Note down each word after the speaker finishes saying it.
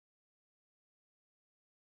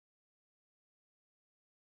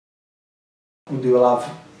we will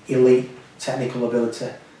have elite technical ability,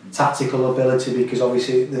 tactical ability, because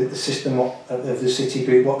obviously the system of the City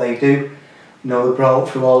group, what they do, you know, they're brought up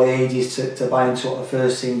through all the ages to buy into what the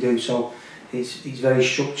first team do. So it's very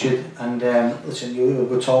structured. And listen, you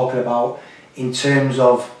were talking about in terms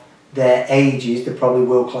of their ages, they're probably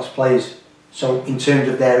world-class players. So in terms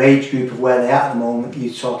of their age group of where they are at the moment,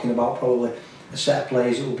 you're talking about probably a set of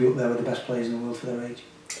players that will be up there with the best players in the world for their age.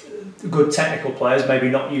 Good technical players, maybe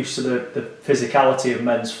not used to the physicality of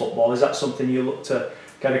men's football. Is that something you look to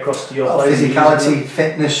get across to your players? Physicality,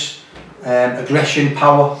 fitness, aggression,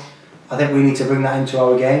 power. I think we need to bring that into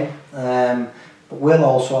our game. But we'll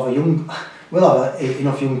also have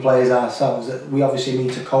enough young players ourselves that we obviously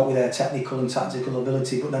need to cope with their technical and tactical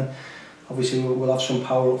ability. But then obviously we'll have some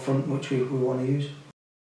power up front which we want to use.